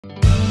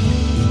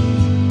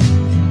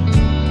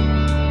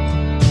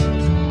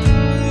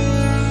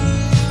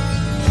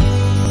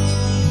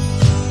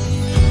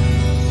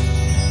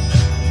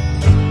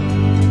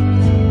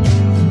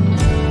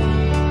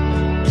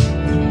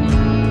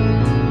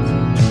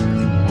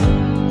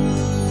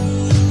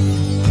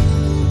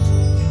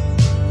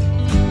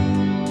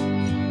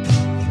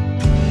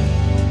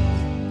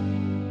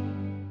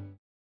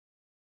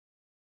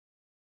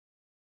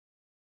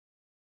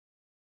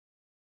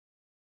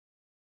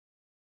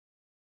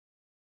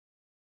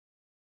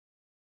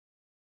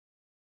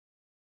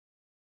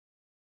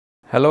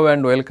Hello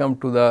and welcome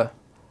to the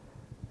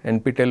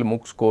NPTEL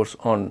MOOCs course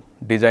on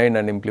design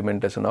and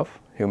implementation of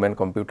human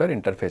computer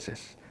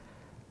interfaces.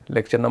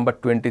 Lecture number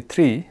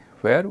 23,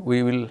 where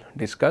we will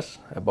discuss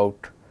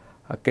about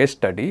a case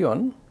study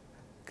on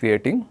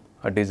creating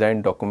a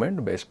design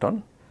document based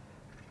on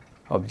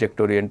object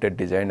oriented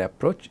design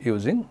approach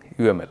using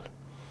UML.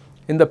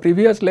 In the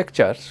previous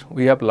lectures,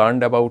 we have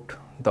learned about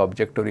the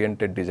object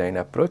oriented design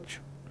approach.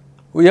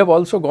 We have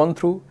also gone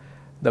through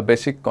the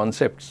basic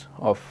concepts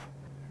of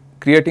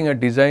creating a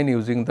design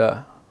using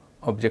the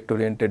object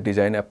oriented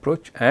design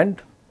approach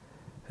and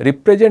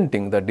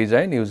representing the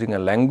design using a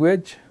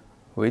language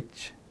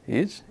which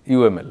is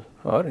UML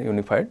or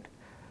Unified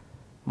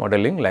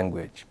Modeling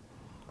Language.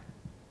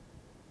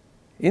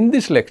 In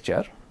this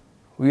lecture,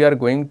 we are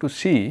going to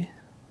see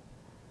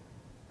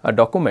a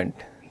document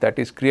that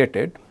is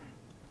created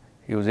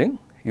using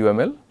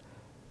UML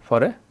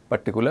for a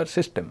particular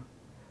system.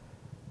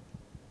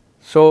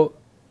 So,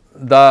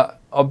 the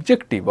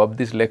objective of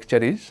this lecture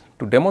is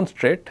to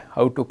demonstrate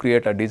how to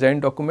create a design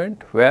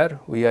document where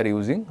we are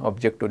using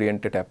object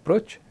oriented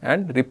approach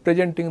and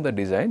representing the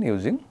design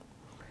using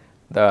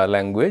the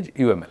language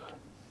UML.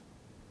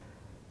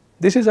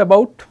 This is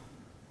about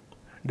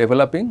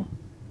developing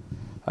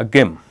a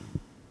game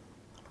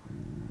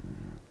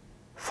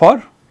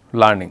for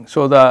learning.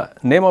 So, the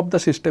name of the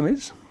system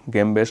is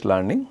game based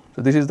learning.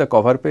 So, this is the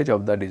cover page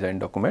of the design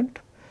document.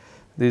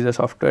 This is a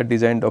software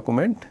design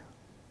document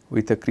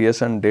with a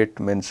creation date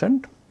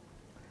mentioned.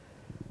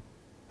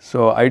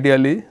 So,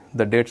 ideally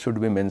the date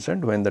should be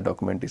mentioned when the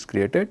document is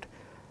created,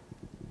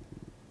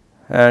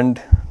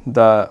 and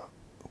the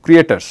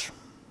creators,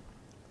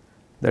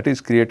 that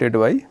is created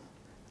by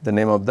the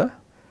name of the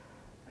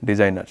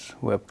designers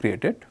who have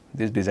created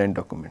this design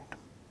document.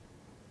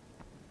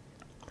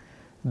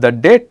 The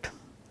date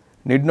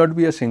need not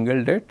be a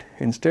single date,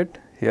 instead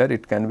here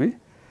it can be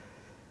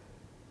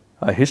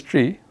a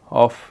history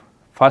of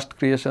first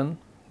creation,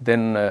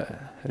 then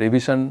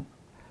revision,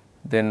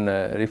 then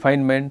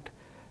refinement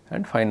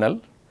and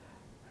final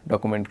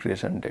document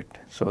creation date.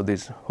 So,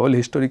 this whole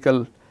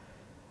historical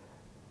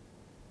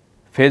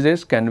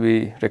phases can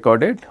be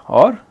recorded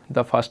or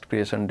the first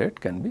creation date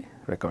can be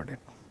recorded.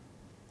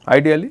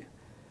 Ideally,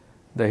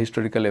 the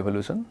historical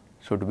evolution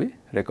should be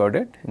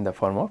recorded in the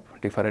form of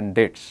different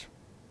dates.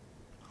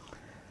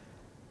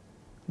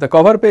 The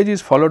cover page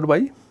is followed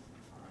by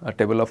a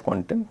table of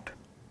content,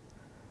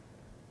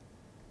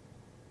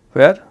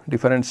 where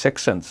different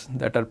sections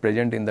that are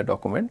present in the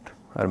document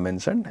are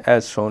mentioned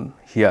as shown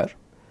here: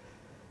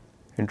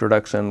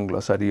 introduction,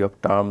 glossary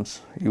of terms,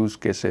 use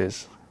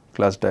cases,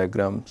 class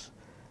diagrams,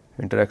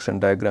 interaction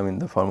diagram in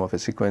the form of a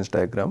sequence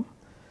diagram,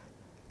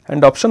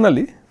 and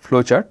optionally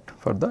flowchart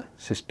for the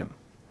system.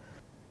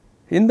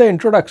 In the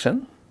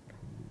introduction,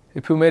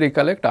 if you may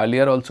recollect,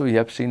 earlier also we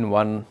have seen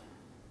one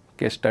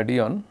case study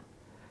on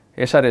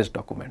SRS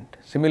document.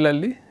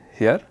 Similarly,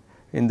 here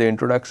in the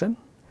introduction,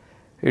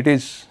 it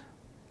is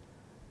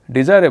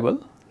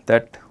desirable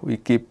that we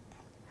keep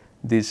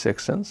these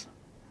sections: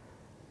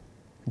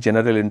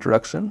 general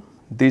introduction.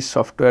 This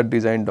software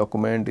design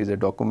document is a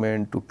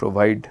document to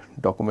provide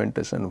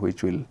documentation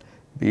which will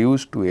be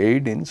used to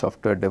aid in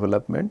software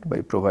development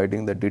by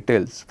providing the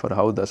details for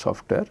how the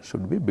software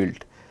should be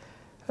built.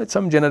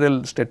 Some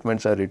general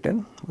statements are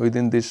written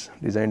within this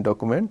design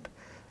document.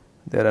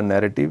 There are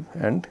narrative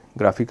and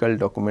graphical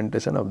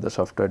documentation of the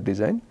software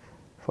design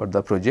for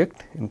the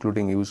project,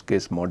 including use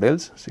case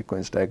models,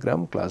 sequence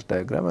diagram, class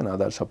diagram and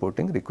other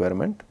supporting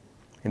requirement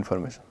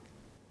information.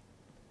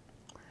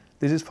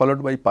 This is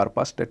followed by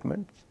purpose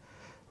statements.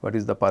 What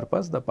is the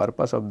purpose? The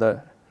purpose of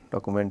the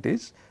document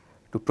is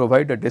to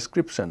provide a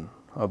description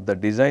of the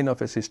design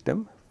of a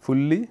system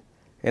fully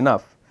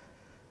enough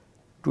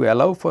to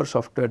allow for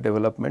software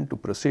development to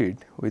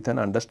proceed with an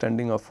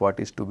understanding of what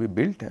is to be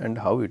built and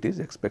how it is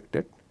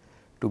expected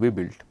to be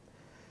built.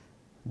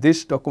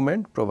 This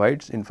document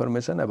provides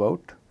information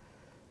about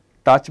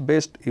touch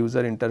based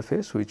user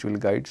interface which will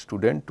guide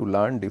student to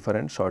learn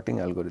different sorting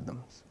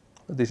algorithms.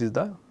 This is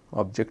the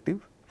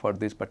objective for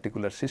this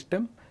particular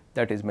system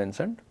that is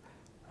mentioned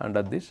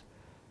under this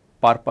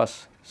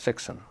purpose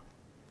section.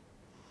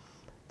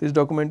 This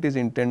document is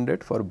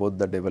intended for both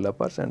the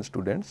developers and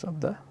students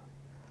of the,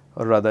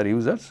 or rather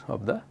users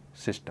of the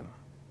system.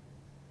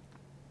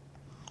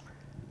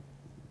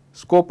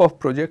 Scope of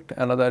project,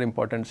 another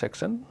important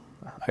section,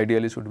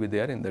 ideally should be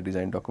there in the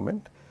design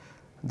document.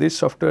 This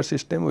software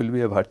system will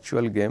be a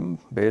virtual game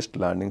based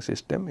learning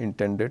system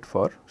intended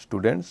for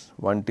students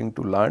wanting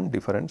to learn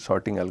different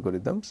sorting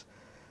algorithms.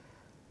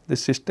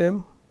 This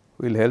system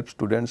will help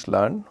students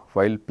learn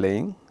while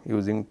playing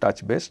using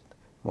touch based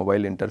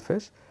mobile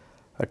interface.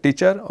 A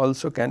teacher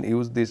also can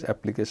use this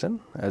application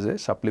as a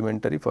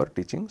supplementary for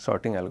teaching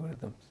sorting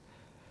algorithms.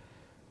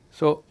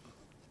 So,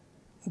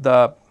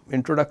 the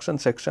introduction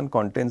section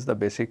contains the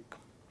basic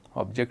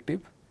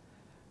objective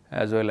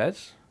as well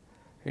as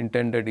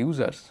intended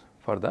users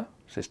for the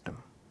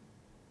system.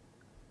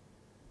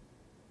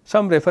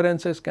 Some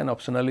references can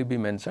optionally be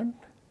mentioned.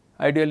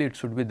 Ideally, it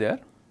should be there,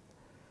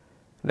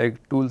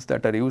 like tools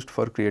that are used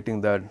for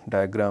creating the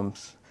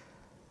diagrams,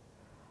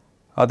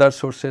 other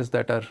sources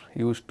that are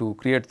used to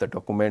create the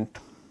document.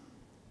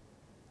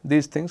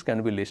 These things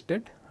can be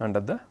listed under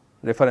the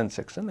reference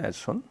section as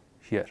shown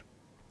here.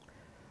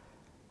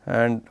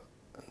 And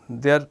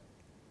there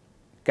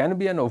can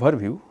be an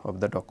overview of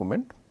the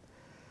document.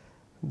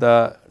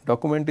 The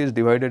document is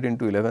divided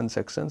into 11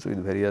 sections with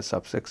various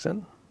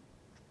subsections.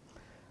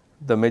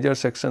 The major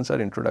sections are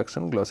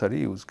introduction,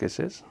 glossary, use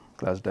cases,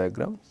 class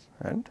diagrams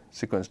and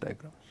sequence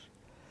diagrams.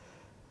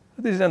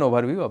 This is an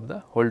overview of the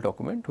whole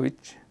document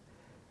which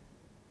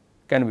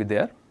can be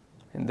there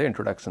in the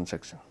introduction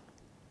section.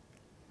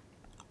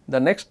 The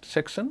next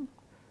section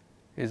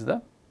is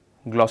the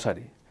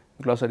glossary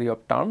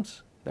of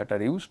terms that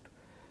are used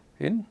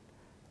in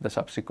the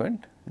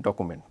subsequent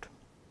document.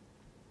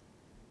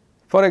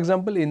 For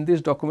example, in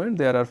this document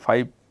there are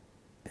 5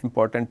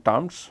 important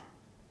terms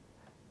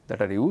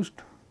that are used: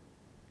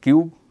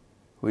 cube,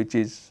 which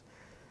is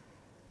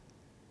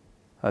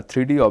a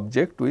 3D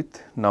object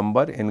with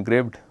number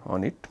engraved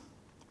on it;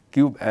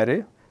 cube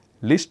array,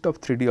 list of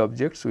 3D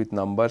objects with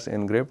numbers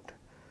engraved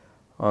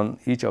on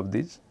each of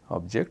these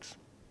objects;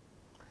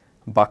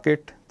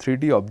 bucket,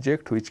 3D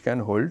object which can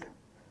hold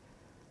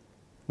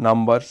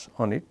numbers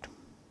on it;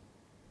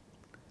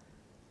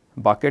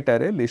 bucket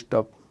array, list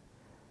of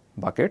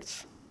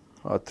buckets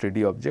or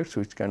 3D objects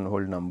which can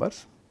hold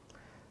numbers;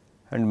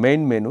 and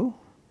main menu,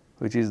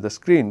 which is the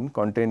screen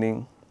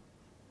containing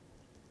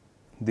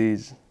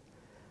these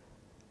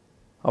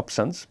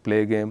options: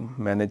 play game,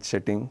 manage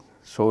settings,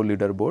 show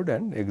leaderboard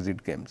and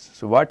exit games.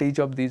 So, what each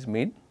of these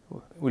mean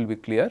will be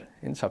clear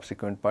in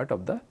subsequent part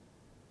of the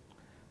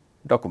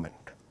document.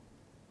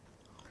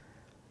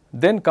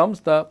 Then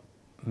comes the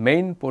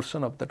main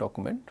portion of the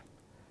document,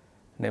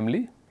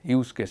 namely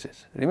use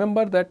cases.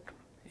 Remember that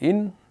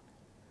in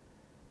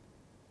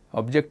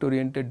object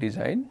oriented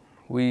design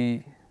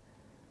we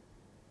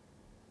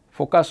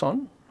focus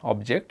on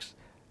objects,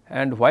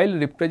 and while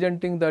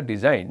representing the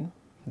design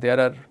there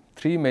are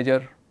 3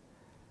 major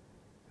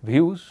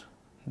views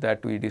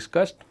that we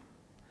discussed: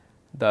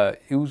 the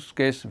use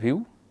case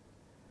view,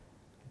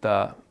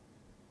 the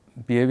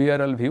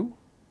behavioral view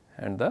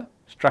and the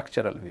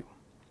structural view.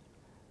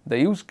 The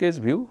use case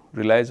view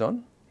relies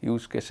on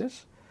use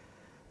cases.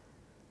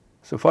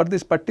 So, for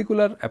this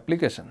particular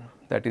application,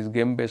 that is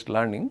game based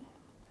learning,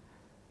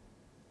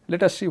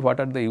 let us see what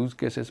are the use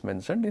cases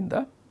mentioned in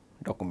the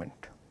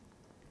document.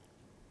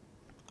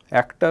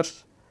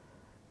 Actors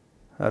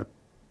are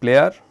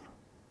player.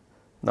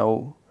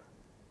 Now,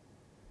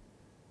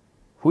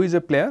 who is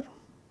a player?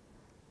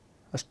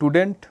 A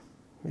student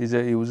is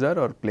a user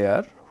or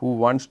player who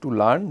wants to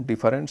learn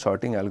different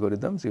sorting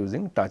algorithms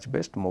using touch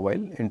based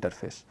mobile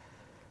interface.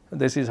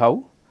 This is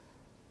how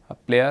a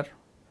player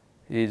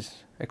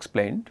is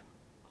explained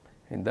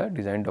in the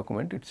design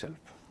document itself.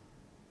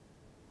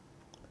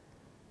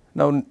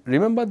 Now,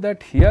 remember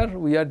that here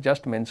we are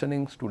just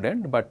mentioning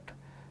student, but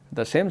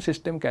the same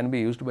system can be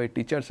used by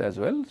teachers as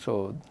well.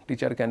 So,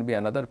 teacher can be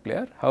another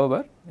player.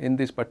 However, in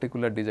this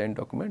particular design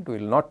document we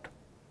will not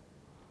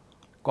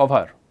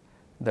cover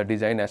the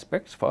design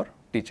aspects for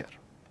teacher.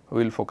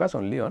 We will focus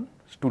only on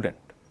student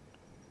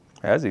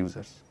as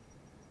users.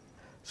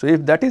 So,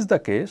 if that is the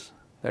case,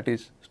 that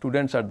is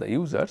students are the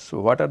users. So,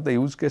 what are the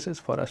use cases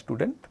for a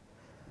student?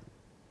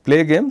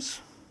 Play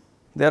games.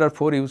 There are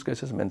 4 use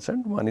cases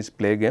mentioned. One is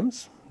play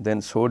games, then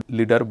show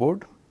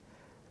leaderboard,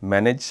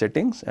 manage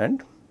settings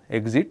and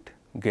exit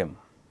game.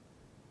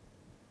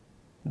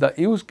 The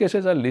use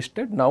cases are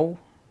listed. Now,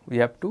 we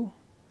have to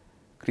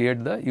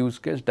create the use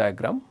case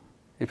diagram.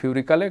 If you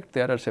recollect,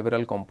 there are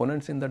several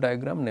components in the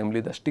diagram,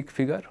 namely the stick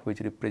figure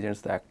which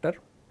represents the actor,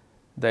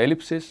 the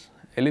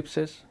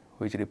ellipses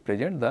which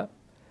represent the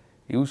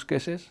use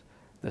cases,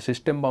 the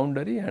system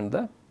boundary and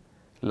the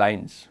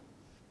lines.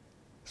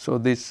 So,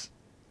 these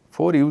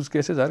 4 use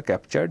cases are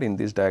captured in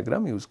this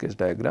diagram, use case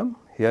diagram.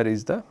 Here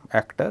is the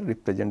actor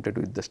represented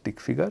with the stick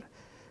figure,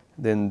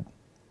 then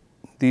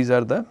these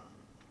are the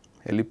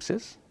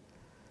ellipses.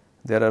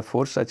 There are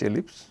 4 such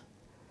ellipses: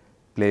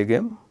 play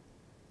game,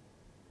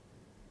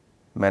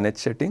 manage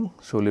setting,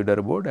 show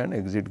leaderboard and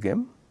exit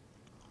game.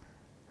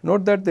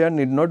 Note that there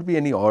need not be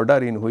any order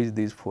in which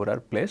these 4 are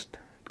placed.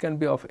 It can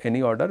be of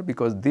any order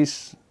because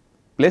this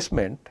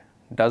placement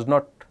does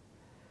not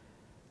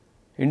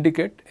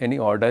indicate any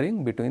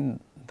ordering between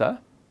the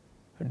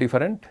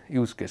different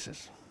use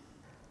cases.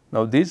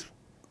 Now, these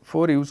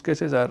 4 use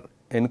cases are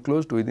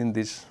enclosed within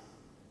this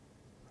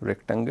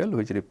rectangle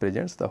which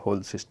represents the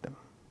whole system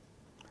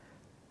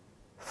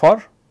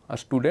for a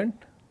student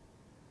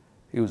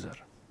user.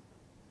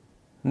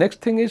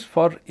 Next thing is,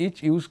 for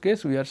each use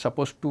case we are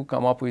supposed to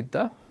come up with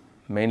the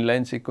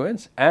mainline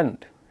sequence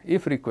and,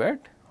 if required,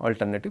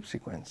 alternative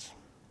sequence.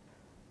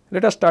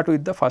 Let us start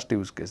with the first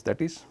use case,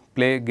 that is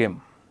play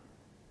game.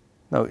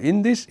 Now,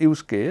 in this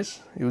use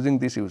case, using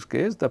this use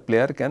case, the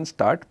player can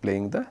start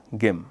playing the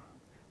game.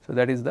 So,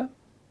 that is the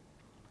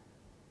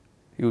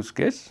use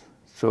case.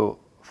 So,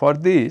 for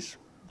this,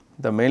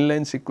 the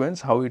mainline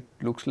sequence, how it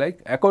looks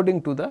like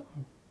according to the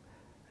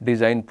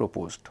design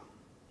proposed.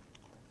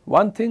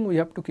 One thing we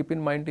have to keep in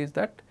mind is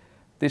that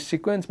this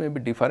sequence may be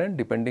different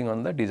depending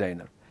on the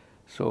designer.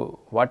 So,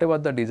 whatever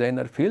the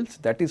designer feels,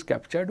 that is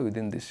captured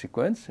within this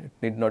sequence, it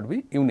need not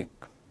be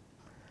unique.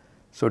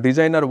 So,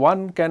 designer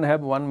 1 can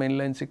have one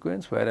mainline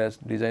sequence, whereas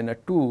designer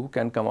 2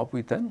 can come up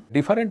with a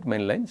different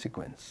mainline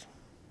sequence.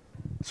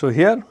 So,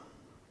 here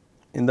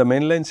in the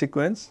mainline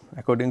sequence,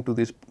 according to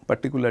this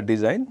particular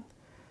design,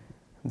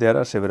 there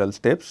are several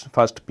steps.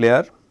 First,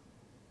 player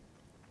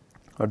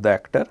or the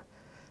actor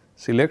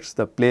selects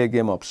the play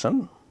game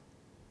option,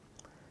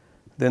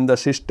 then the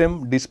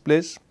system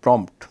displays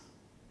prompt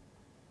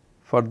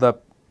for the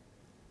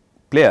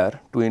player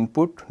to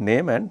input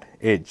name and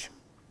age.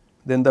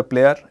 Then the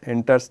player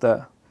enters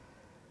the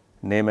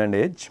name and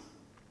age.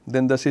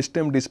 Then the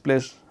system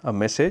displays a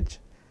message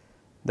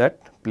that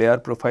player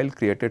profile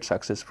created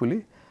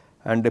successfully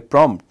and a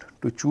prompt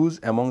to choose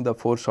among the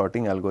 4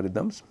 sorting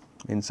algorithms: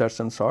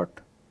 insertion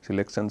sort,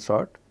 selection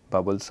sort,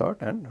 bubble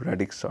sort and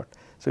radix sort.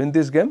 So, in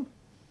this game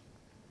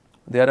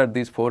there are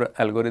these 4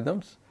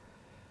 algorithms,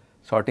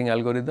 sorting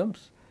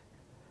algorithms,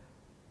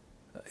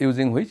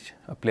 using which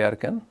a player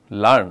can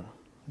learn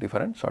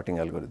different sorting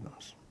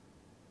algorithms.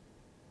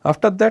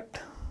 After that,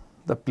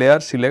 the player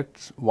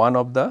selects one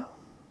of the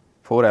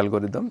 4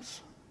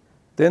 algorithms,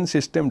 then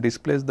system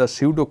displays the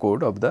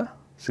pseudocode of the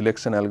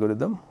selection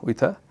algorithm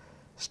with a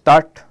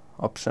start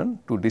option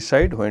to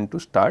decide when to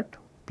start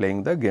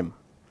playing the game.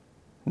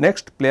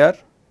 Next, player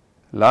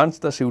learns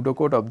the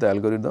pseudocode of the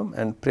algorithm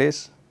and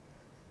press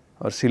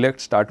or select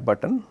start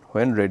button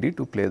when ready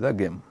to play the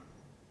game.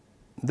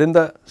 Then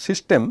the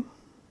system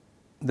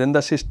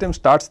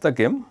starts the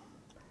game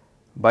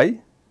by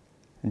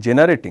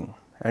generating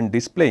and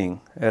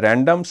displaying a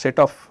random set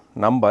of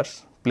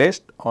numbers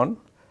placed on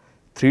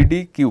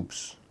 3D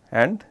cubes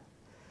and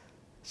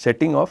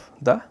setting off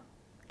the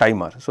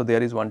timer. So,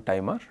 there is one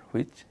timer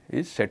which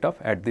is set off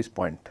at this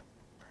point.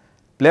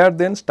 Player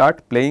then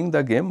start playing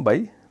the game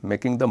by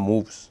making the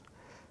moves: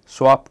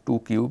 swap 2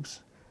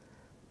 cubes,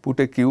 put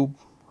a cube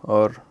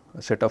or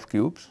a set of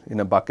cubes in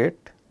a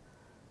bucket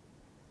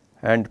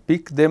and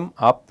pick them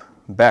up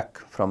back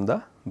from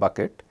the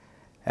bucket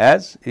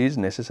as is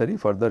necessary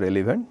for the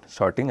relevant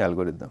sorting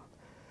algorithm.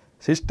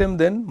 System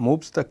then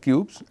moves the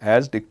cubes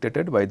as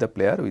dictated by the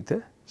player with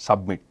a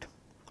submit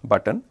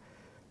button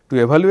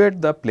to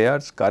evaluate the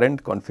player's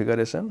current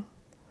configuration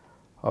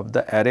of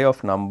the array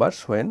of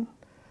numbers when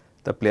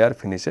the player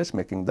finishes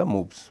making the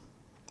moves.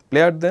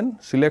 Player then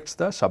selects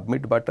the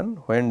submit button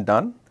when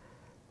done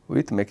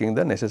with making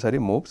the necessary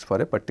moves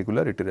for a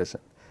particular iteration.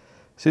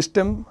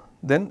 System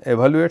then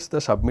evaluates the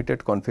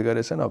submitted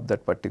configuration of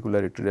that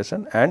particular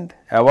iteration and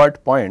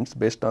award points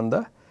based on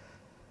the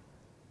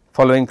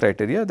following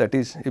criteria, that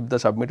is, if the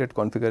submitted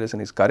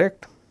configuration is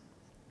correct,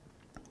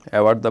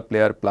 award the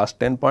player plus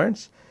 10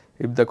 points.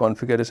 If the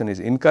configuration is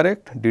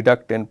incorrect,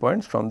 deduct 10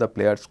 points from the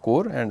player's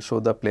score and show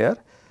the player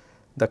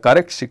the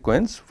correct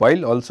sequence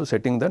while also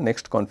setting the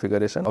next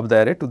configuration of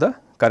the array to the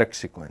correct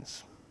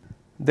sequence.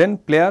 Then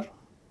player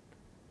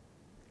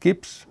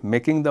keeps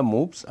making the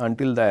moves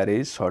until the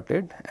array is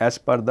sorted as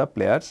per the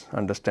player's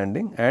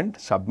understanding and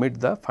submit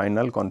the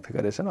final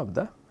configuration of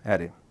the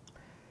array.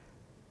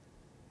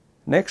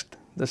 Next,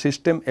 the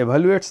system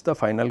evaluates the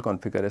final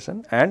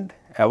configuration and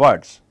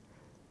awards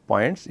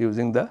points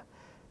using the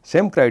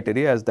same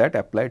criteria as that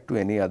applied to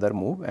any other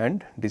move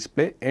and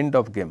display end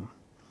of game.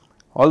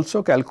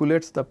 Also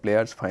calculates the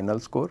player's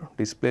final score,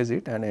 displays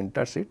it and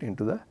enters it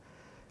into the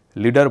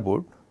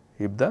leaderboard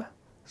if the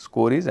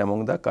score is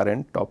among the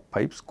current top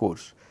 5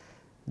 scores.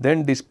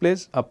 Then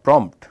displays a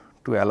prompt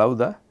to allow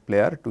the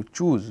player to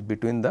choose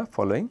between the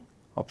following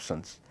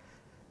options: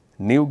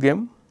 new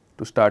game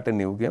to start a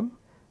new game,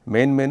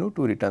 main menu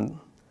to return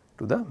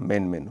to the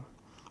main menu.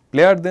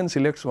 Player then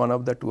selects one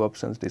of the 2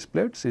 options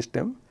displayed.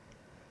 System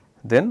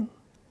then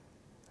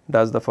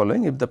does the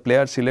following: if the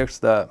player selects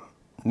the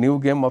new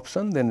game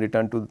option, then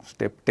return to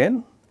step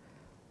 10.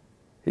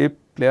 If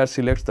player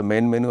selects the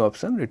main menu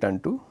option, return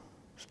to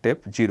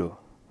step 0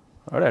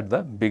 or at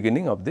the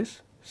beginning of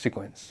this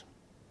sequence.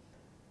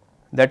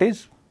 That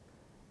is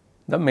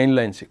the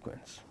mainline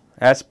sequence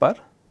as per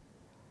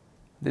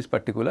this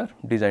particular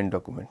design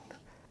document.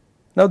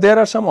 Now, there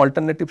are some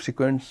alternative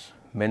sequence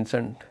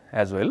mentioned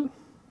as well.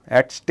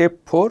 At step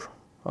 4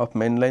 of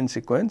mainline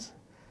sequence,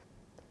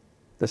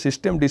 the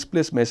system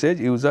displays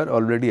message user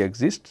already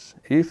exists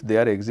if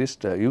there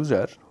exists a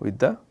user with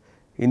the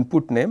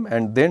input name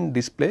and then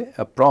display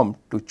a prompt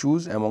to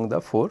choose among the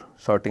 4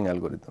 sorting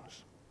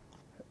algorithms.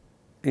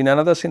 In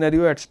another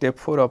scenario, at step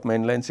 4 of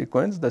mainline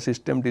sequence, the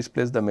system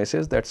displays the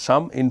message that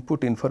some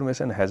input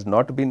information has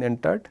not been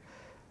entered.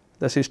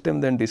 The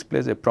system then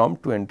displays a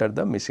prompt to enter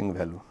the missing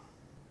value.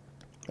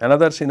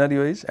 Another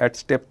scenario is at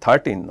step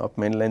 13 of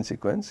mainline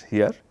sequence.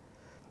 Here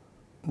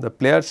the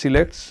player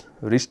selects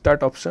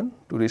restart option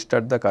to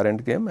restart the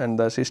current game and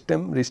the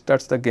system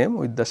restarts the game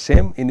with the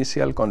same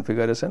initial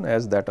configuration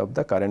as that of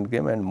the current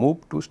game and move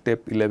to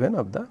step 11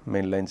 of the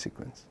mainline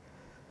sequence.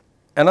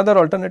 Another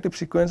alternative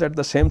sequence at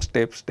the same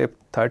step, step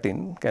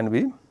 13, can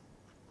be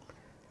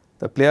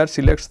the player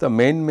selects the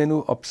main menu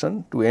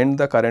option to end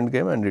the current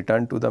game and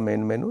return to the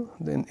main menu.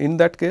 Then in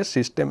that case,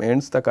 system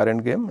ends the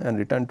current game and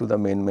return to the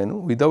main menu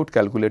without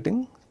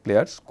calculating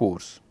player's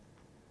scores.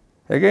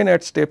 Again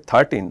at step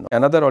 13,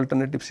 another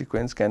alternative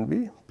sequence can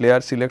be player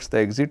selects the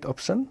exit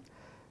option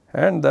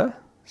and the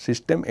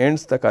system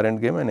ends the current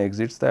game and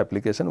exits the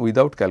application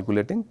without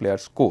calculating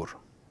player's score.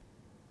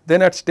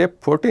 Then at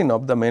step 14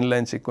 of the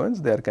mainline sequence,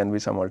 there can be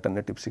some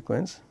alternative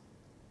sequence.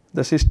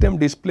 The system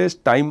displays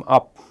time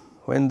up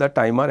when the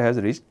timer has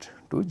reached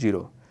to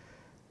 0.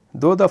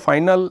 Though the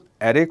final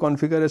array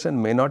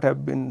configuration may not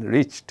have been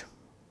reached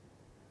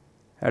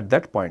at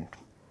that point,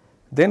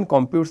 then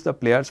computes the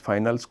player's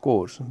final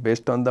scores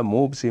based on the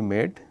moves he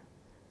made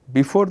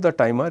before the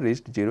timer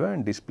reached 0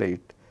 and display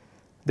it.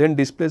 Then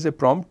displays a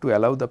prompt to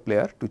allow the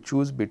player to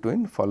choose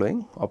between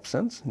following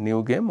options: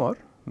 new game or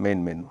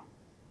main menu.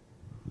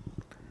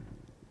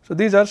 So,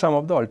 these are some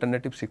of the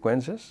alternative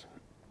sequences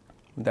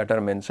that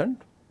are mentioned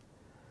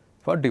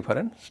for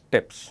different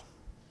steps.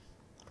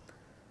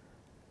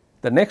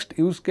 The next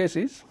use case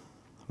is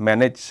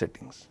manage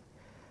settings.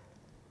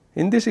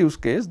 In this use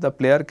case, the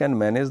player can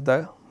manage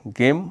the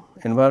game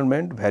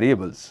environment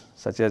variables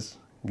such as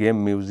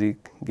game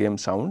music, game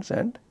sounds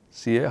and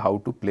see a how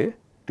to play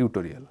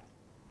tutorial.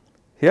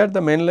 Here the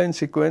mainline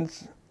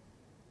sequence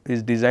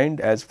is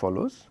designed as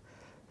follows.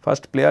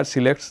 First, player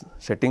selects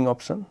setting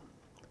option,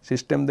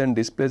 system then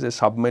displays a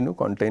submenu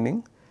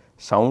containing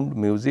sound,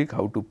 music,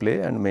 how to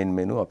play and main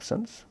menu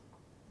options.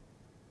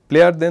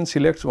 Player then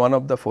selects one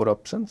of the 4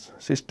 options,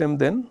 system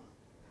then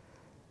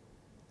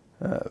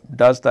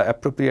does the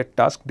appropriate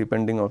task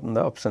depending on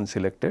the option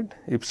selected.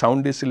 If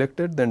sound is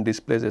selected, then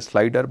displays a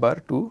slider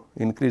bar to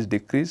increase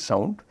decrease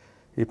sound.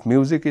 If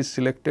music is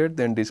selected,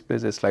 then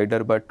displays a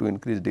slider bar to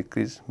increase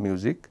decrease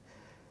music.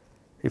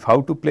 If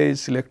how to play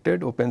is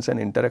selected, opens an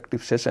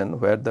interactive session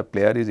where the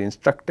player is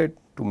instructed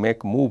to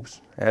make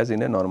moves as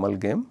in a normal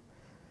game.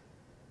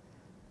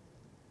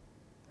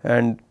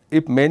 And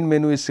if main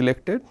menu is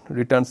selected,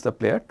 returns the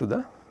player to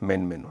the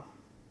main menu.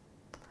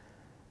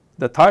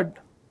 The third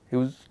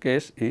use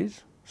case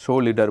is show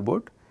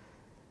leaderboard.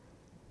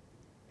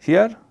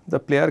 Here the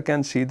player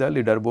can see the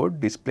leaderboard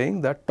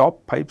displaying the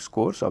top 5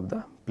 scores of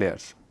the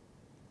players.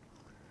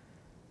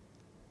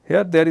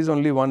 Here there is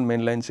only one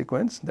mainline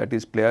sequence, that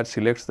is player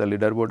selects the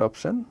leaderboard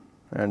option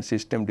and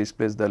system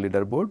displays the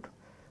leaderboard,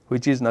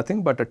 which is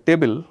nothing but a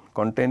table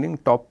containing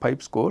top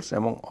 5 scores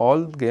among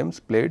all games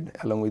played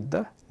along with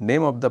the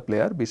name of the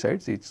player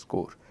besides each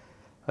score.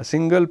 A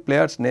single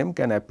player's name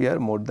can appear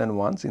more than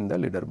once in the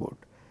leaderboard.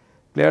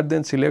 Player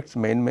then selects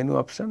main menu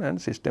option and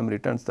system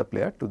returns the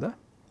player to the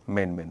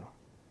main menu.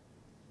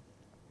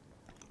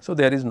 So,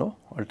 there is no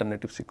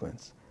alternative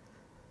sequence.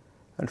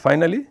 And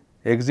finally,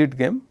 exit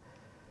game.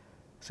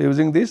 So,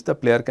 using this the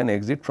player can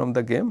exit from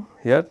the game.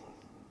 Here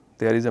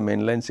there is a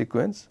mainline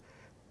sequence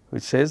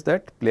which says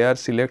that player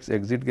selects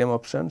exit game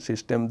option,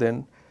 system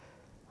then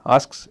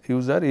asks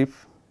user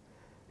if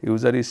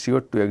user is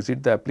sure to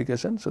exit the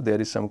application. So, there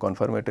is some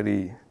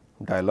confirmatory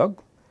dialog.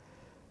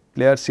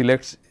 Player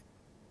selects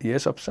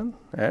yes option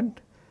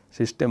and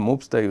system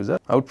moves the user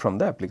out from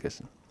the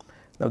application.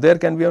 Now, there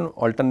can be an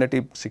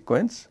alternative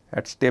sequence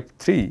at step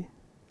 3,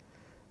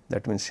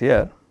 that means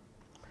here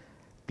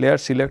player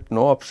select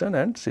no option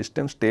and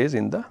system stays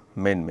in the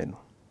main menu.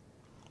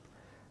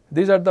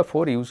 These are the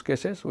 4 use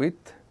cases with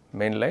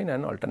mainline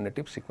and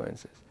alternative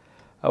sequences.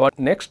 Our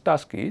next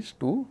task is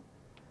to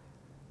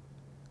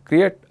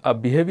create a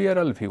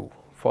behavioral view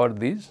for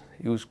these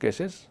use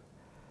cases.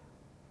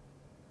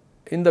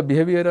 In the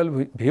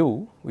behavioral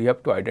view, we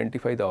have to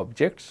identify the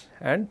objects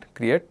and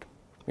create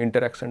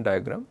interaction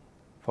diagram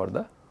for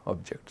the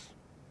objects.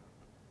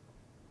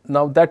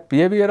 Now, that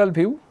behavioral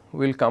view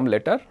will come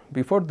later.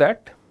 Before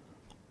that,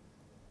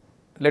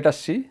 let us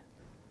see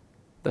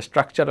the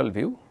structural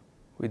view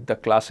with the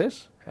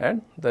classes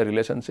and the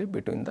relationship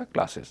between the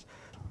classes.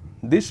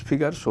 This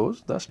figure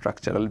shows the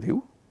structural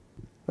view.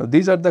 Now,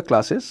 these are the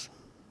classes: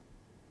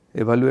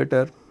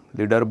 evaluator,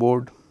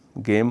 leaderboard,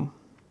 game,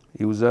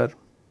 user,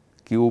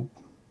 cube,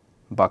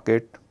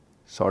 bucket,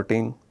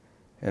 sorting,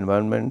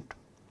 environment,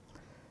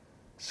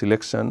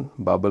 selection,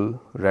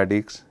 bubble,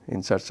 radix,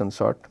 insertion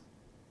sort.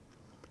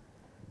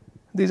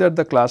 These are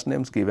the class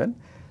names given.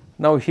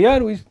 Now,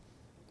 here we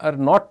are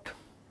not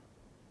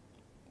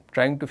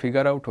trying to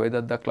figure out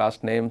whether the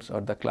class names or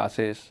the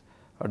classes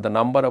or the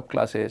number of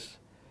classes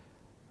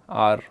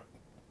are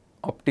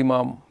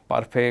optimum,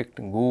 perfect,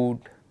 good,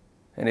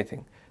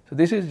 anything. So,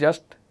 this is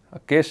just a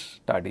case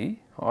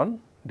study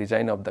on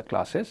design of the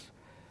classes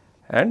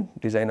and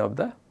design of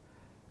the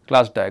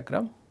class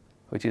diagram,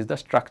 which is the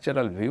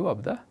structural view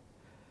of the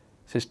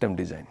system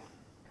design.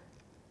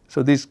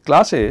 So, these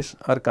classes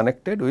are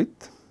connected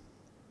with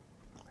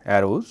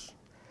arrows.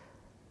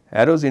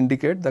 Arrows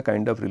indicate the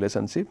kind of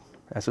relationship,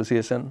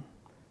 association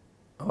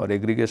or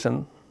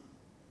aggregation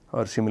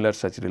or similar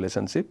such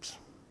relationships,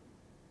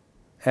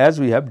 as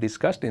we have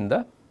discussed in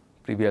the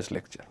previous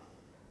lecture.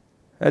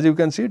 As you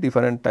can see,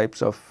 different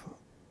types of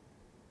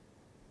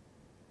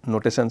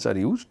notations are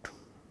used.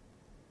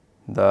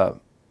 The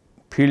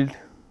field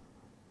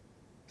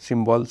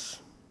symbols,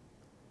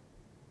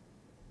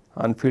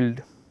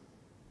 unfilled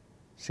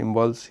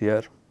symbols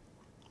here,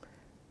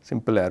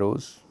 simple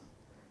arrows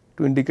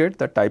to indicate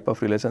the type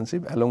of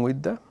relationship along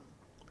with the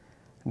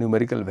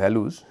numerical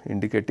values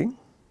indicating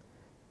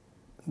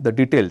the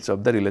details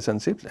of the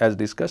relationships as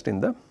discussed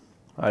in the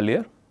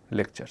earlier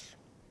lectures.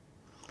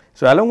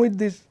 So, along with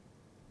this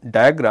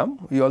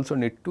diagram, we also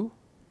need to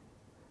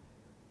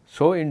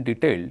show in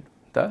detail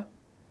the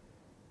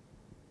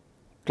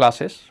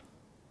classes,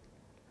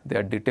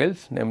 their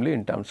details, namely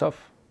in terms of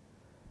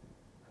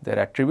their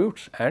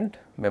attributes and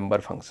member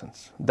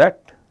functions.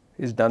 That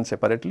is done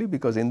separately,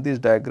 because in this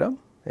diagram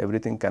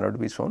everything cannot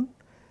be shown,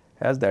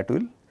 as that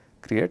will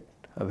create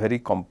a very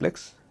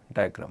complex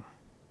diagram.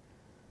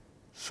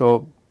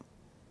 So,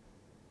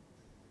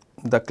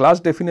 the class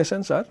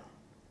definitions are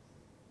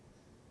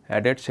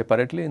added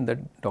separately in the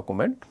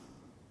document.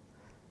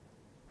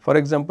 For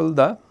example,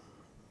 the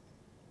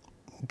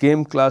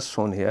game class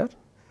shown here.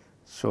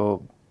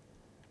 So,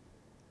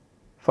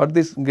 for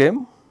this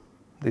game,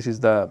 this is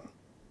the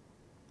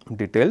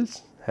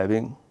details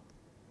having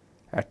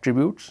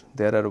attributes.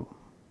 There are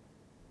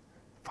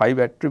 5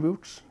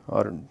 attributes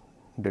or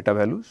data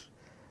values,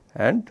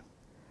 and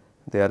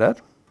there are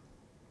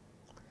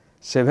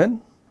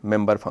 7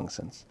 member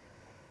functions.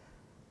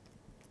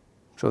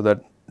 So,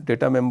 the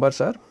data members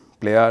are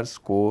player,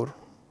 score,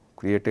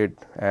 created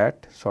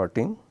at,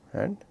 sorting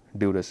and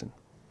duration,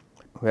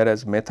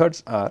 whereas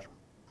methods are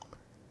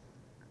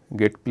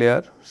get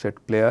player,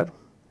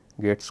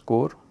 get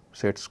score,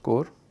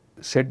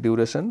 set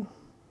duration,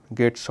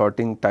 get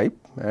sorting type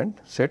and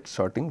set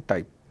sorting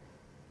type.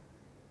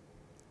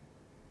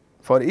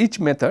 For each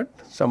method,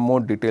 some more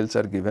details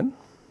are given,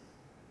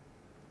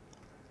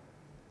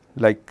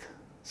 like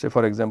say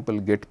for example,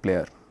 get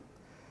player,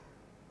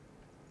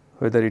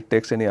 whether it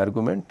takes any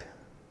argument,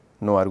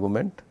 no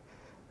argument,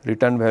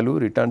 return value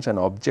returns an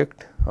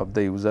object of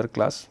the user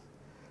class,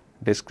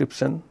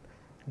 description,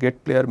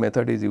 get player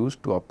method is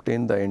used to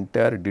obtain the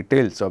entire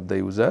details of the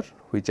user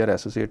which are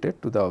associated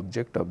to the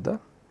object of the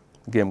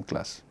game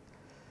class.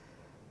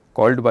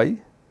 Called by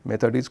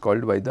method is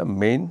called by the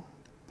main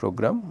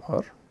program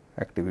or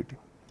activity.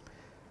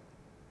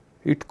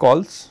 It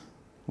calls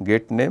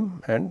get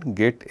name and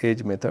get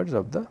age methods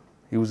of the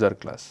user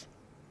class.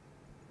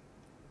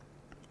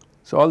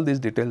 So, all these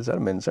details are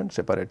mentioned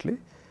separately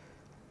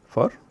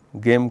for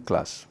game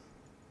class.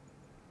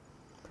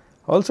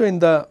 Also in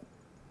the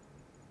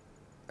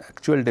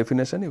actual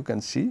definition, you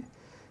can see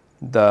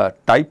the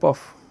type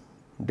of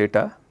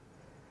data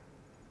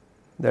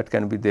that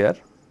can be there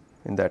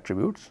in the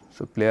attributes.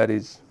 So, player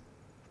is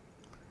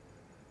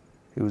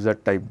user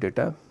type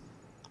data,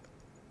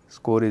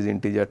 score is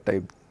integer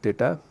type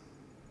data,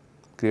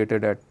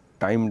 created at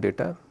time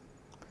data,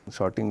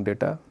 sorting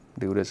data,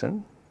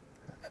 duration,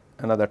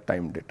 another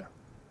time data.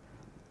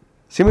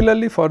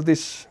 Similarly, for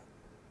this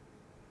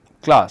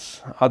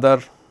class,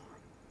 other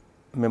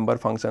member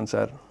functions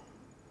are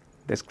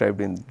described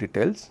in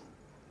details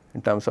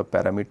in terms of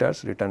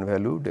parameters, return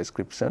value,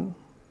 description,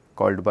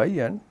 called by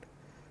and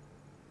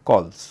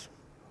calls,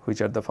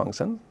 which are the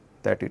functions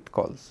that it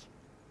calls.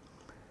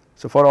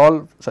 So, for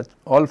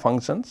all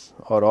functions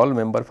or all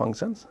member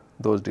functions,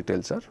 those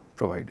details are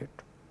provided.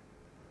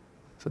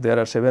 So, there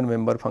are 7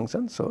 member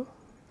functions. So,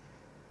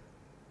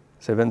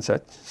 7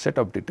 such set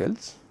of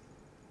details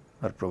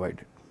are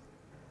provided.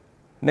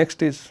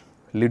 Next is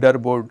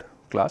leaderboard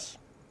class.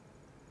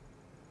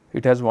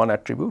 It has one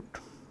attribute,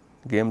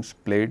 games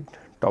played,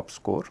 top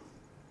score,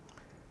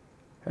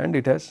 and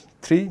it has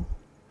 3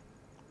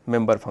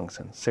 member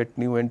functions, set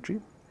new entry,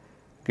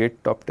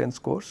 get top 10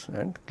 scores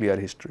and clear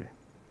history.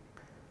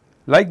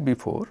 Like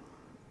before,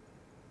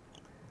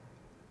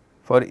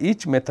 for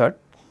each method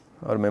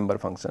or member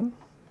function,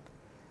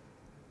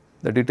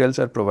 the details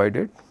are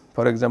provided.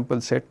 For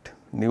example, set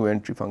new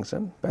entry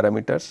function,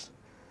 parameters,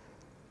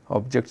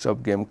 objects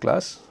of game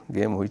class,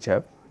 game which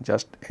have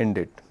just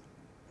ended,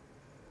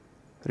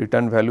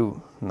 return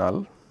value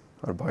null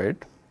or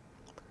void.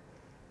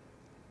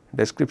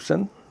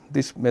 Description,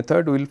 this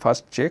method will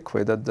first check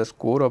whether the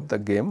score of the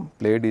game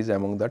played is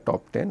among the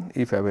top 10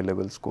 if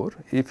available score.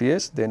 If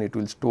yes, then it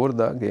will store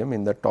the game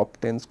in the top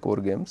 10 score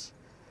games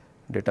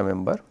data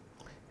member.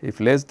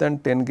 If less than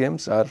 10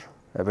 games are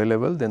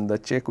available, then the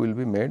check will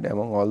be made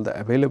among all the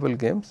available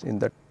games in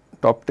the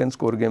top 10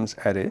 score games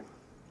array.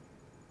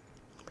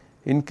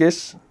 In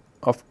case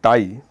of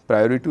tie,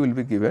 priority will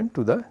be given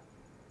to the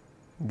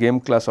game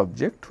class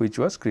object which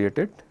was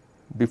created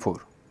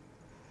before.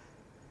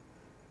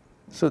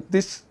 So,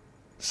 this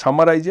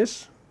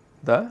summarizes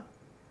the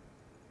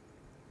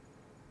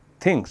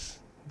things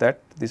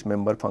that this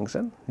member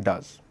function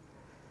does.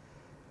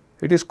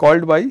 It is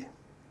called by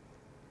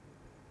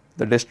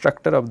the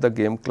destructor of the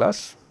game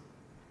class,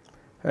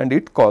 and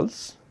it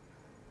calls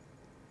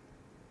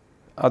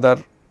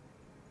other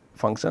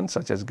functions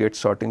such as get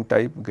sorting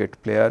type,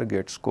 get player,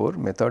 get score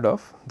method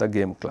of the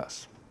game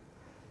class.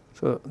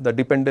 So, the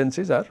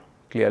dependencies are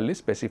clearly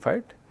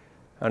specified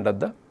under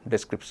the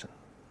description.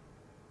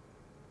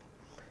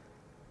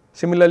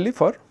 Similarly,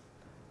 for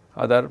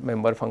other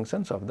member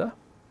functions of the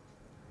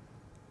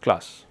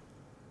class.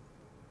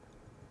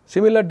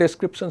 Similar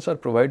descriptions are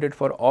provided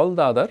for all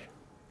the other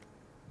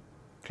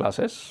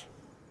classes.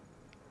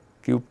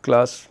 Cube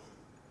class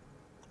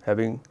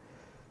having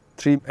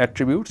 3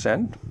 attributes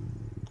and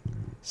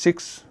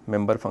 6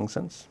 member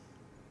functions.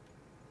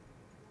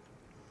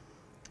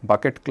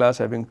 Bucket class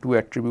having 2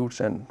 attributes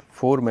and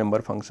 4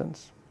 member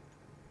functions.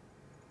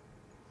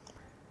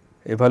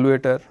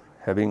 Evaluator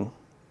having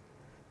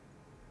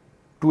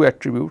 2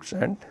 attributes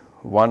and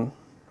 1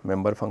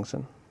 member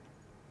function.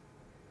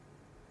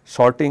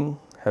 Sorting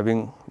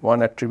having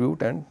 1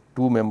 attribute and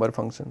 2 member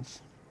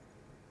functions.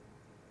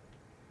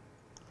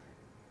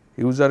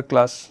 User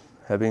class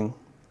having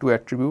 2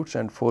 attributes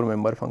and 4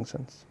 member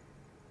functions.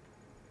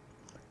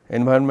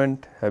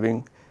 Environment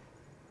having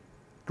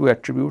 2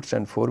 attributes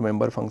and 4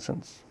 member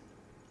functions.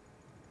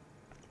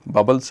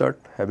 Bubble sort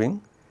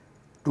having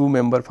 2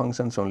 member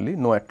functions only,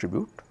 no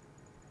attribute.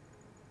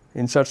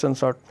 Insertion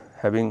sort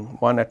having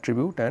 1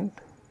 attribute and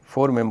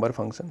 4 member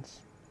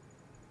functions.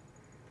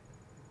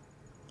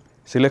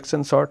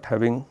 Selection sort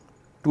having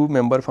 2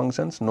 member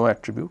functions, no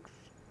attributes.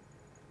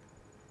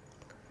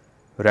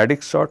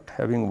 Radix sort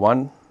having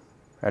 1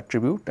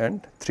 attribute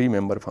and 3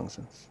 member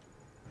functions.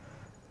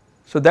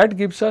 So, that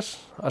gives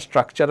us a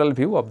structural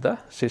view of the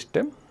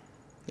system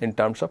in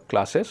terms of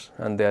classes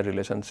and their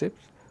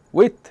relationships,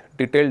 with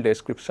detailed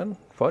description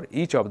for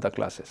each of the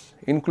classes,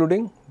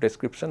 including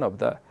description of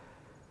the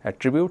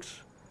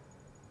attributes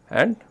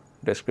and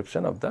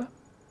description of the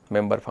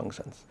member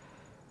functions.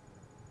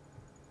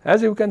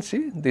 As you can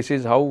see, this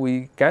is how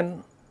we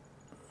can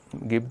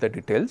give the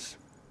details.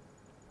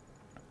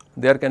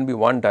 There can be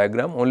one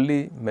diagram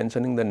only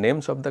mentioning the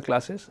names of the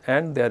classes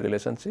and their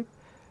relationship,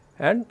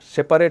 and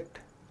separate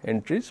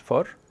entries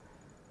for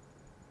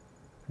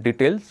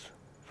details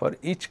for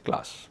each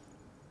class.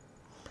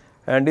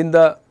 And in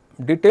the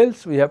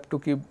details, we have to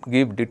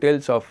give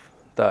details of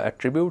the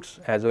attributes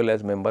as well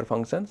as member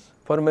functions.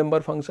 For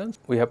member functions,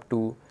 we have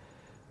to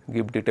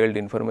give detailed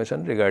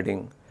information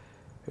regarding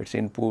its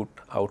input,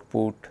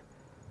 output,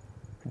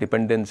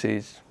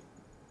 dependencies,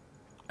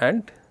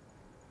 and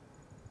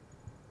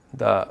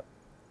the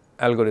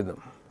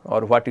algorithm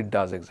or what it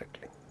does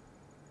exactly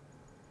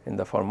in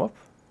the form of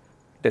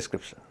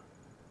description.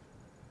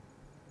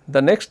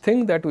 The next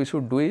thing that we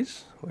should do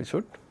is we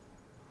should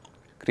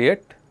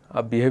create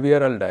a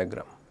behavioral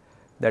diagram.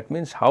 That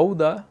means how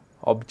the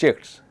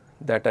objects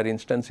that are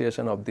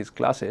instantiation of these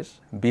classes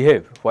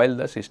behave while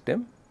the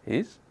system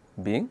is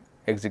being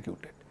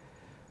executed.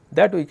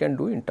 That we can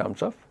do in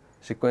terms of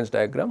sequence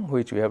diagram,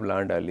 which we have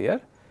learned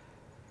earlier.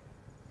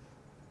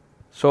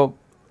 So,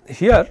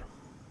 here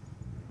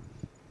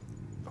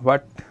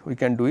what we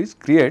can do is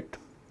create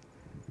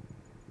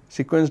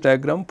sequence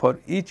diagram for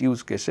each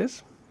use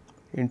cases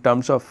in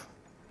terms of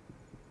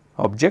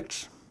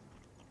objects.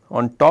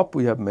 On top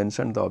we have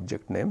mentioned the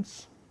object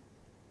names,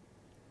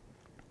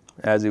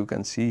 as you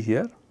can see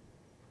here.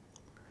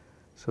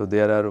 So,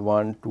 there are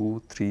 1,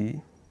 2,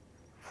 3,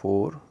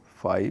 4,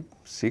 5,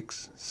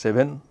 6,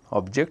 7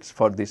 objects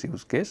for this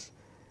use case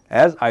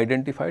as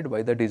identified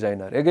by the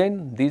designer.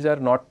 Again, these are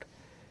not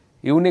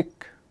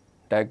unique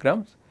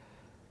diagrams.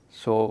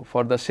 So,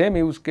 for the same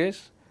use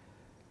case,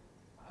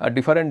 a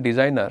different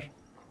designer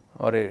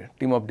or a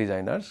team of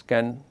designers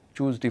can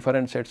choose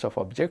different sets of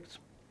objects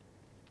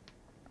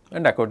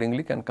and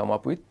accordingly can come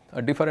up with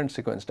a different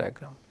sequence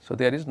diagram. So,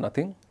 there is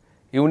nothing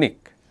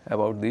unique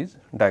about these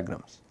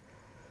diagrams.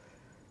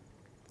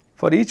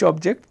 For each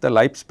object, the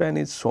lifespan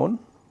is shown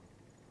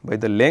by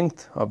the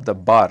length of the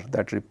bar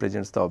that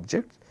represents the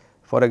object.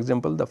 For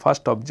example, the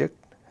first object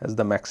has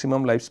the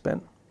maximum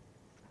lifespan,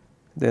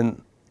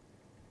 then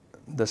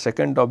the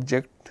second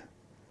object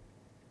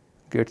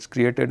gets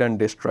created and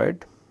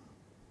destroyed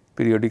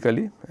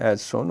periodically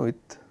as shown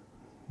with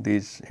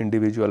these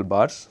individual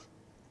bars.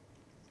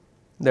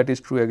 That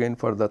is true again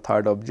for the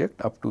third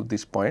object up to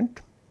this point.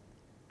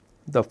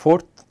 The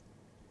fourth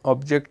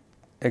object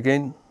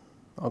again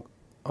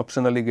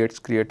optionally gets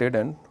created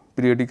and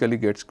periodically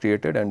gets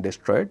created and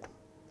destroyed.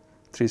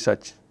 3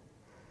 such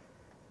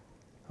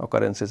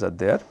occurrences are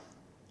there.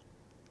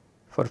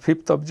 For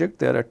fifth object,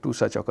 there are 2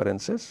 such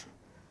occurrences.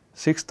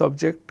 Sixth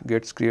object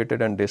gets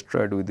created and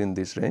destroyed within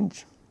this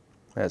range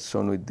as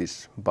shown with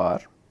this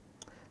bar,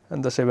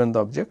 and the seventh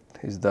object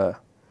is the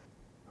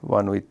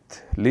one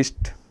with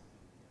least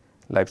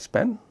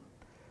lifespan,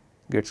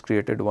 gets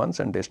created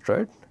once and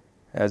destroyed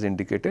as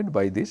indicated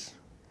by this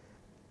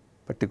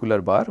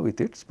particular bar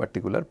with its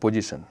particular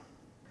position.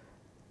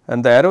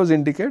 And the arrows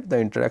indicate the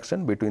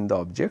interaction between the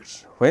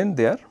objects when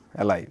they are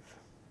alive,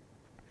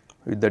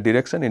 with the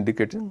direction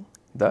indicating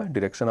the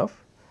direction of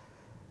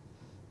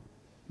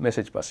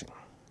message passing.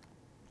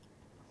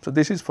 So,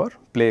 this is for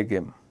play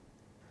game.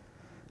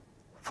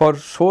 For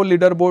show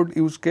leaderboard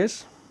use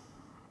case,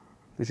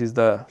 this is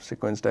the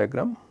sequence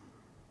diagram.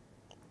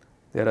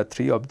 There are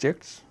 3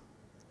 objects.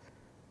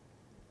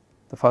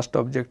 The first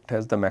object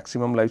has the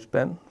maximum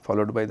lifespan,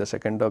 followed by the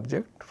second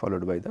object,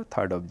 followed by the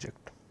third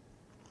object.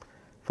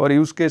 For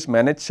use case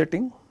manage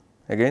setting,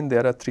 again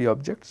there are 3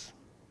 objects.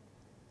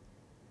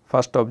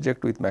 first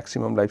object with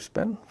maximum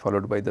lifespan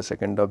followed by the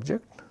second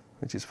object,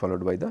 which is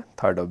followed by the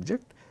third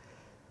object.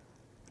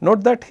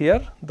 Note that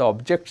here the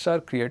objects are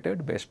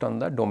created based on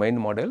the domain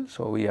model.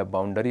 So, we have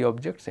boundary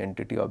objects,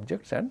 entity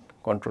objects and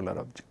controller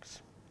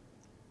objects.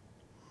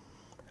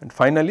 And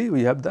finally,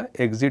 we have the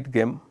exit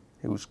game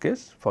use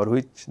case, for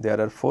which there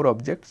are 4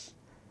 objects.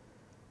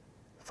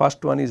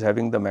 First one is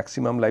having the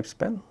maximum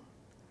lifespan,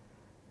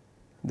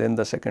 then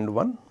the second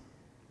one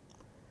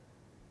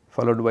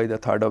followed by the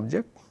third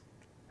object,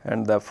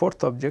 and the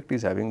fourth object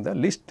is having the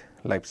least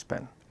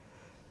lifespan.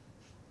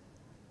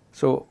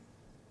 So,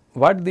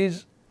 what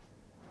these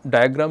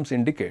diagrams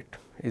indicate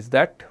is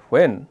that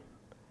when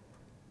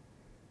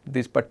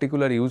this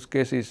particular use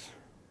case is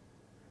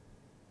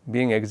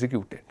being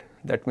executed,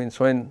 that means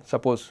when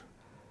suppose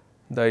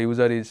the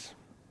user is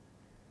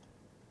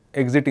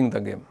exiting the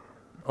game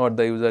or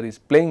the user is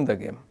playing the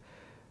game,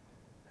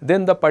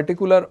 then the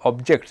particular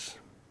objects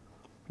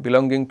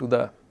belonging to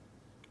the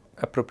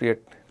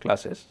appropriate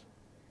classes,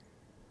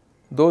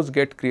 those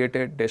get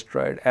created,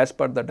 destroyed as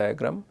per the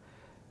diagram,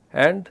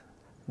 and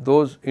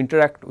those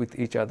interact with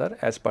each other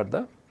as per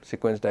the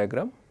sequence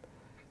diagram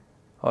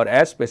or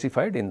as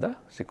specified in the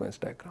sequence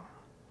diagram.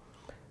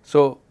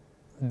 So,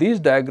 these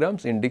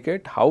diagrams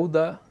indicate how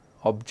the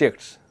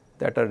objects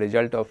that are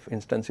result of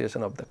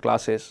instantiation of the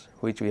classes,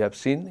 which we have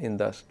seen in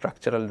the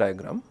structural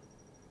diagram,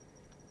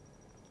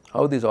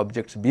 how these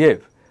objects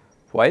behave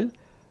while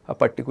a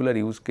particular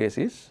use case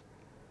is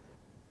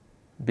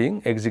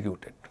being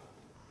executed.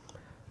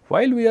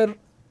 While we are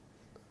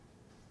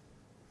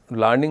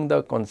learning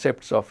the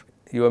concepts of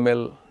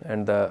UML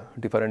and the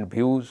different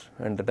views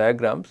and the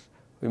diagrams,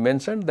 we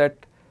mentioned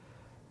that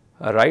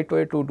a right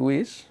way to do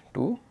is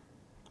to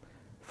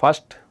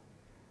first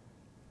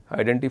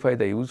identify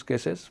the use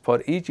cases.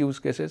 For each use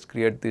cases,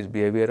 create this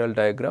behavioral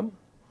diagram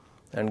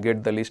and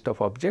get the list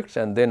of objects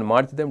and then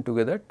merge them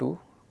together to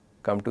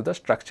come to the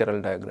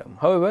structural diagram.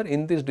 However,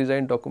 in this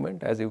design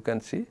document, as you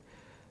can see,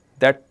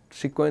 that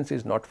sequence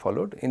is not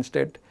followed.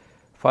 Instead,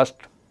 first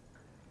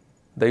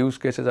the use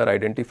cases are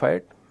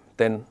identified,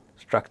 then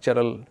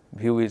structural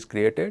view is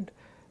created,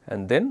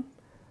 and then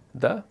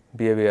the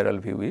behavioral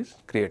view is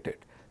created.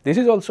 This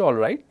is also all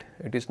right.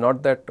 It is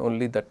not that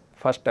only the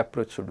first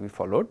approach should be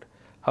followed.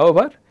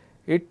 However,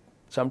 it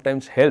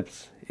sometimes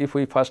helps if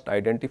we first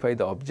identify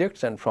the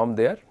objects and from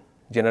there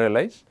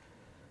generalize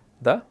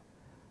the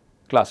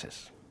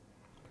classes.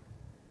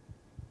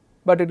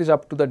 But it is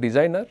up to the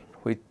designer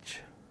which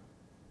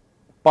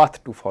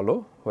path to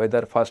follow,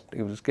 whether first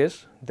use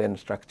case, then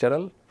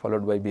structural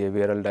followed by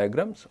behavioral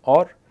diagrams,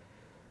 or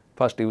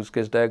first use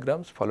case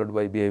diagrams followed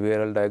by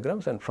behavioral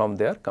diagrams, and from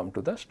there come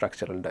to the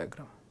structural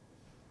diagram.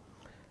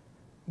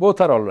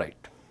 Both are all right.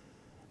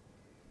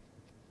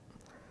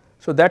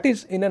 So, that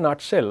is in a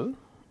nutshell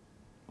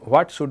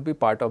what should be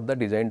part of the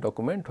design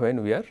document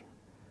when we are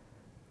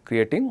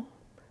creating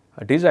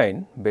a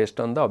design based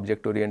on the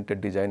object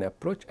oriented design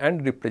approach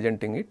and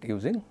representing it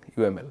using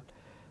UML.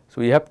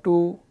 So, we have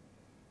to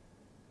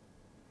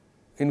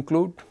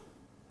include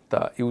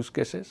the use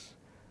cases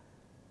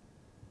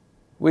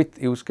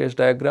with use case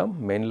diagram,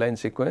 mainline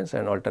sequence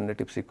and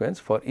alternative sequence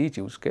for each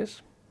use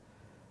case.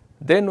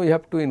 Then we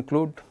have to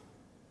include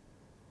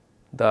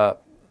the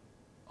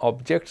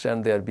objects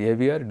and their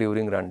behavior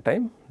during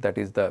runtime, that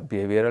is the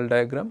behavioral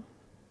diagram.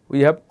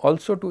 We have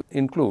also to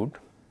include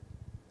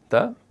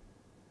the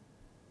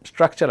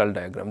structural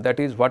diagram, that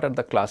is what are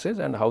the classes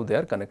and how they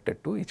are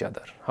connected to each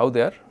other, how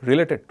they are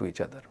related to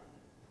each other.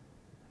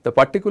 The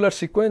particular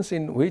sequence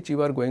in which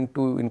you are going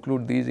to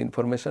include these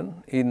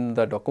information in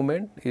the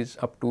document is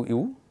up to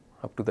you,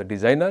 up to the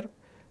designer.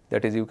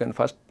 That is, you can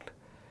first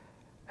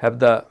have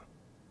the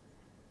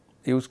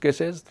use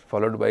cases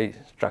followed by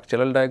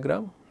structural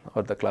diagram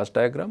or the class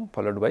diagram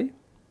followed by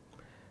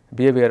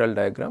behavioral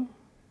diagram,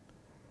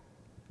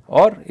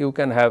 or you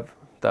can have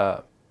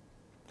the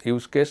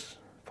use case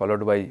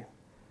followed by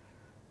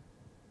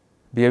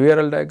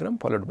behavioral diagram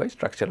followed by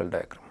structural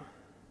diagram.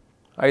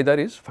 Either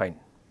is fine.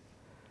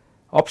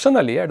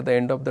 Optionally, at the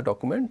end of the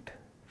document,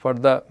 for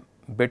the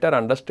better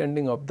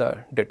understanding of the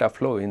data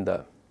flow in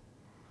the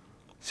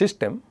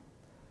system,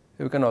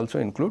 you can also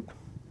include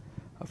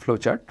a flow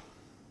chart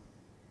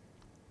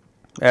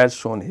as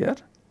shown here,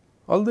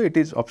 although it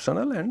is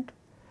optional and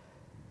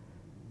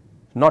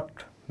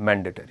not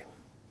mandatory.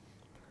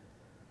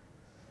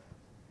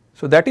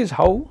 So, that is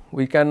how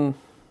we can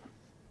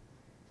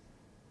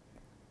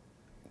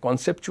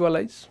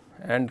conceptualize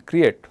and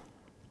create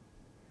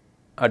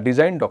a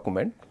design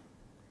document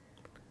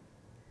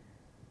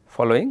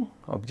following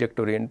object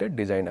oriented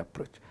design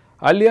approach.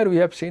 Earlier we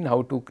have seen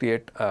how to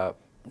create a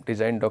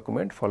design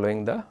document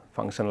following the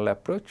functional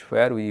approach,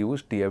 where we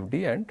use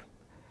DFD and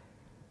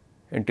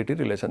entity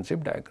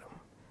relationship diagram.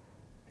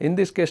 In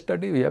this case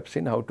study, we have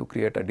seen how to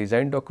create a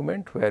design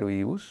document where we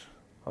use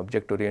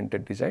object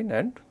oriented design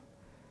and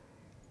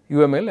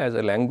UML as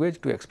a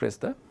language to express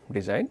the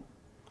design.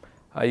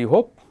 I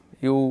hope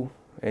you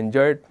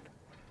enjoyed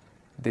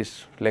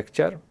this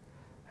lecture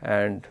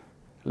and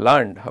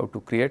learned how to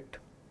create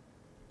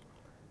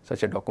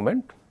such a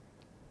document.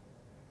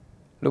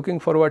 Looking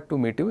forward to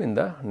meet you in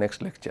the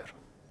next lecture.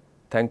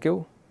 Thank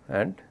you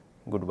and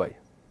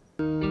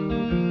goodbye.